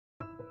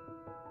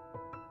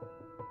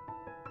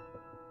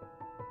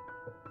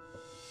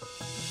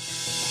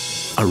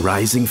A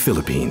rising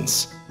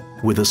Philippines,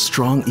 with a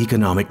strong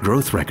economic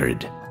growth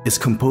record, is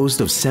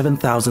composed of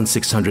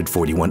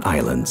 7,641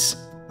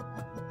 islands.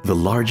 The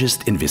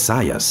largest in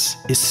Visayas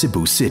is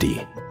Cebu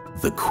City,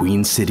 the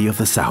Queen City of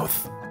the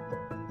South.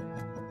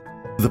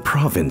 The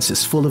province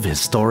is full of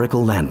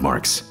historical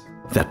landmarks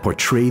that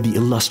portray the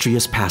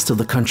illustrious past of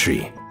the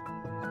country.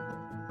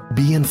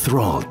 Be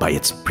enthralled by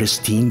its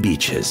pristine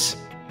beaches,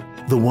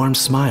 the warm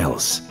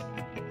smiles,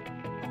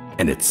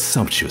 and its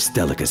sumptuous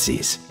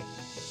delicacies.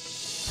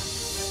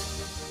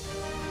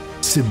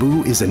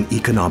 Cebu is an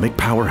economic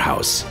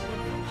powerhouse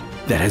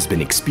that has been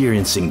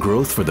experiencing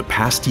growth for the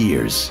past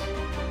years.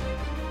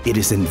 It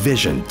is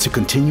envisioned to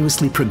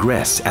continuously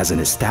progress as an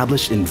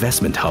established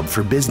investment hub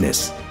for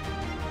business,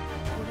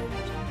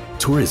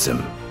 tourism,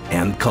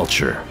 and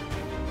culture.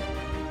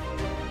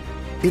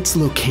 Its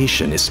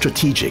location is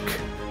strategic,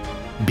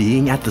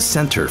 being at the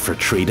center for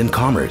trade and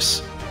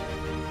commerce,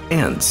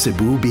 and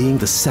Cebu being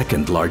the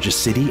second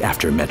largest city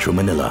after Metro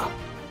Manila.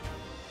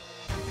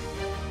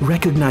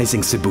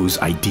 Recognizing Cebu's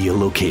ideal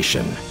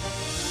location,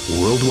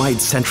 Worldwide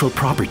Central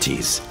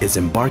Properties is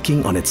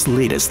embarking on its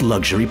latest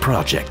luxury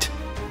project.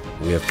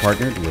 We have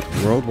partnered with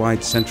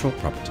Worldwide Central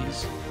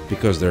Properties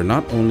because they're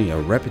not only a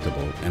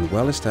reputable and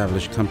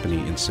well-established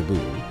company in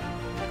Cebu,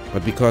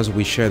 but because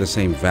we share the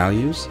same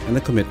values and the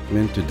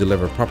commitment to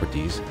deliver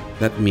properties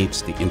that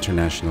meets the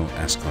international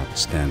ASCOTT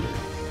standard.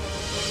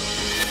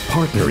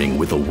 Partnering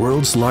with the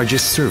world's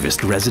largest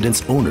serviced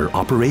residence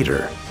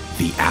owner-operator,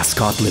 the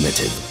ASCOTT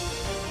Limited,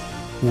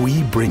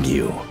 we bring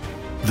you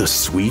the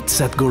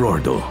Suites at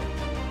Gorordo,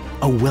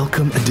 a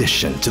welcome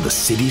addition to the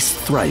city's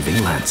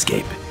thriving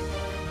landscape.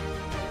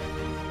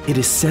 It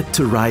is set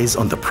to rise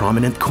on the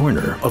prominent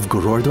corner of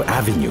Gorordo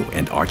Avenue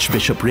and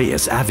Archbishop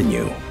Reyes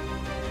Avenue.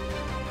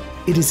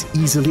 It is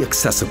easily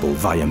accessible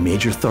via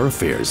major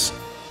thoroughfares,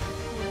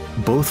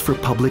 both for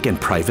public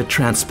and private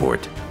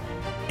transport,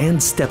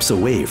 and steps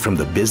away from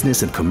the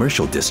business and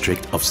commercial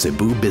district of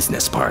Cebu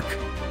Business Park.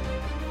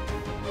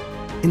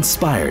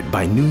 Inspired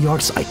by New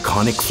York's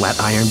iconic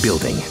Flatiron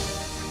Building,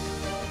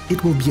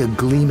 it will be a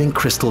gleaming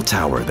crystal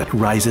tower that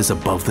rises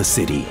above the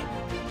city.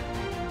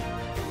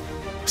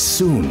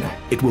 Soon,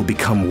 it will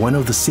become one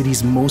of the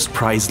city's most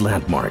prized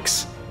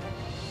landmarks.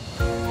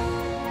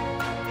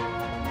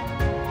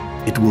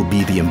 It will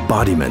be the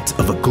embodiment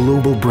of a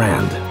global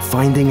brand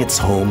finding its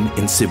home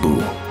in Cebu.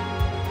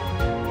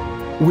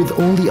 With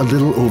only a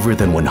little over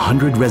than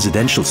 100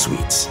 residential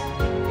suites,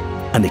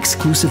 an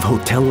exclusive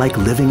hotel-like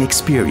living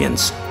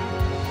experience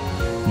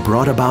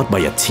brought about by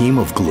a team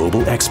of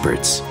global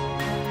experts,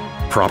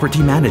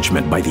 property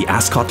management by the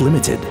ASCOTT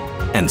Limited,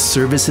 and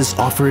services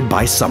offered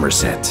by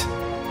Somerset.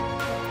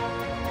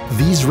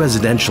 These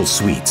residential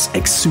suites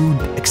exude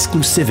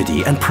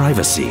exclusivity and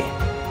privacy.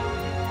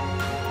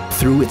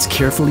 Through its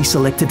carefully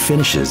selected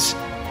finishes,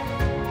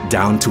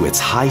 down to its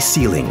high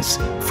ceilings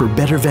for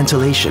better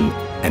ventilation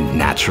and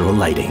natural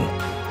lighting.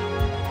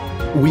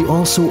 We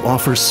also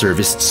offer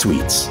serviced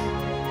suites,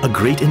 a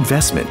great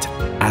investment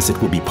as it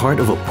will be part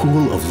of a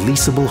pool of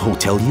leasable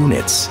hotel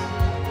units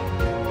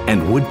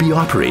and would be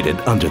operated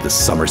under the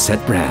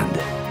Somerset brand.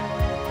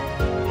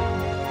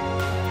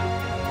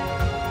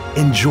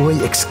 Enjoy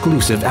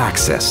exclusive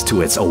access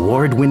to its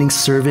award-winning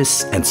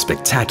service and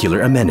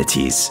spectacular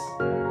amenities.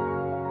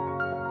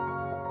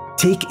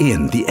 Take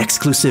in the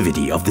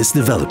exclusivity of this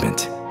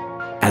development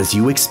as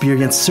you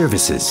experience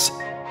services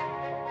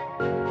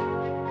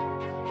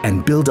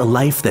and build a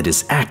life that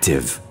is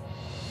active,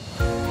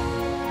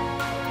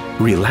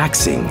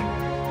 relaxing,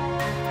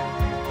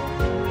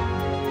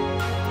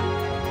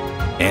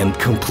 and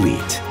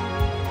complete.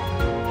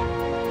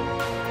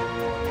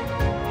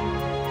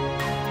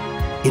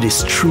 It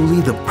is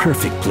truly the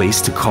perfect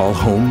place to call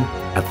home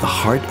at the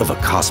heart of a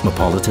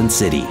cosmopolitan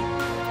city.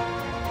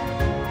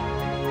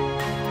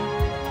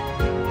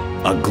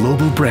 A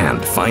global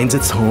brand finds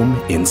its home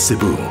in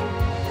Cebu.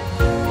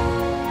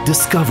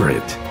 Discover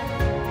it,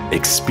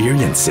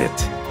 experience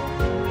it,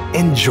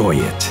 enjoy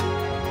it.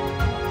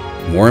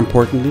 More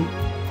importantly,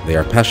 they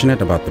are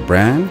passionate about the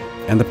brand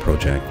and the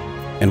project,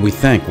 and we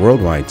thank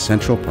Worldwide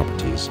Central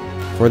Properties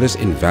for this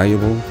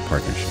invaluable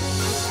partnership.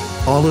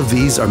 All of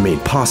these are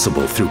made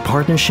possible through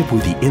partnership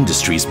with the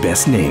industry's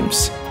best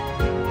names,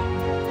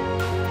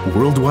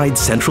 Worldwide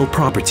Central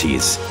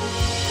Properties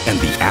and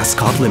the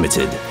ASCOTT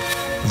Limited,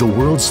 the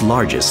world's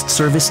largest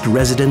serviced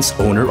residence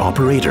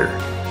owner-operator,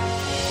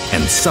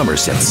 and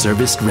Somerset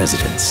Serviced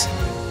Residence.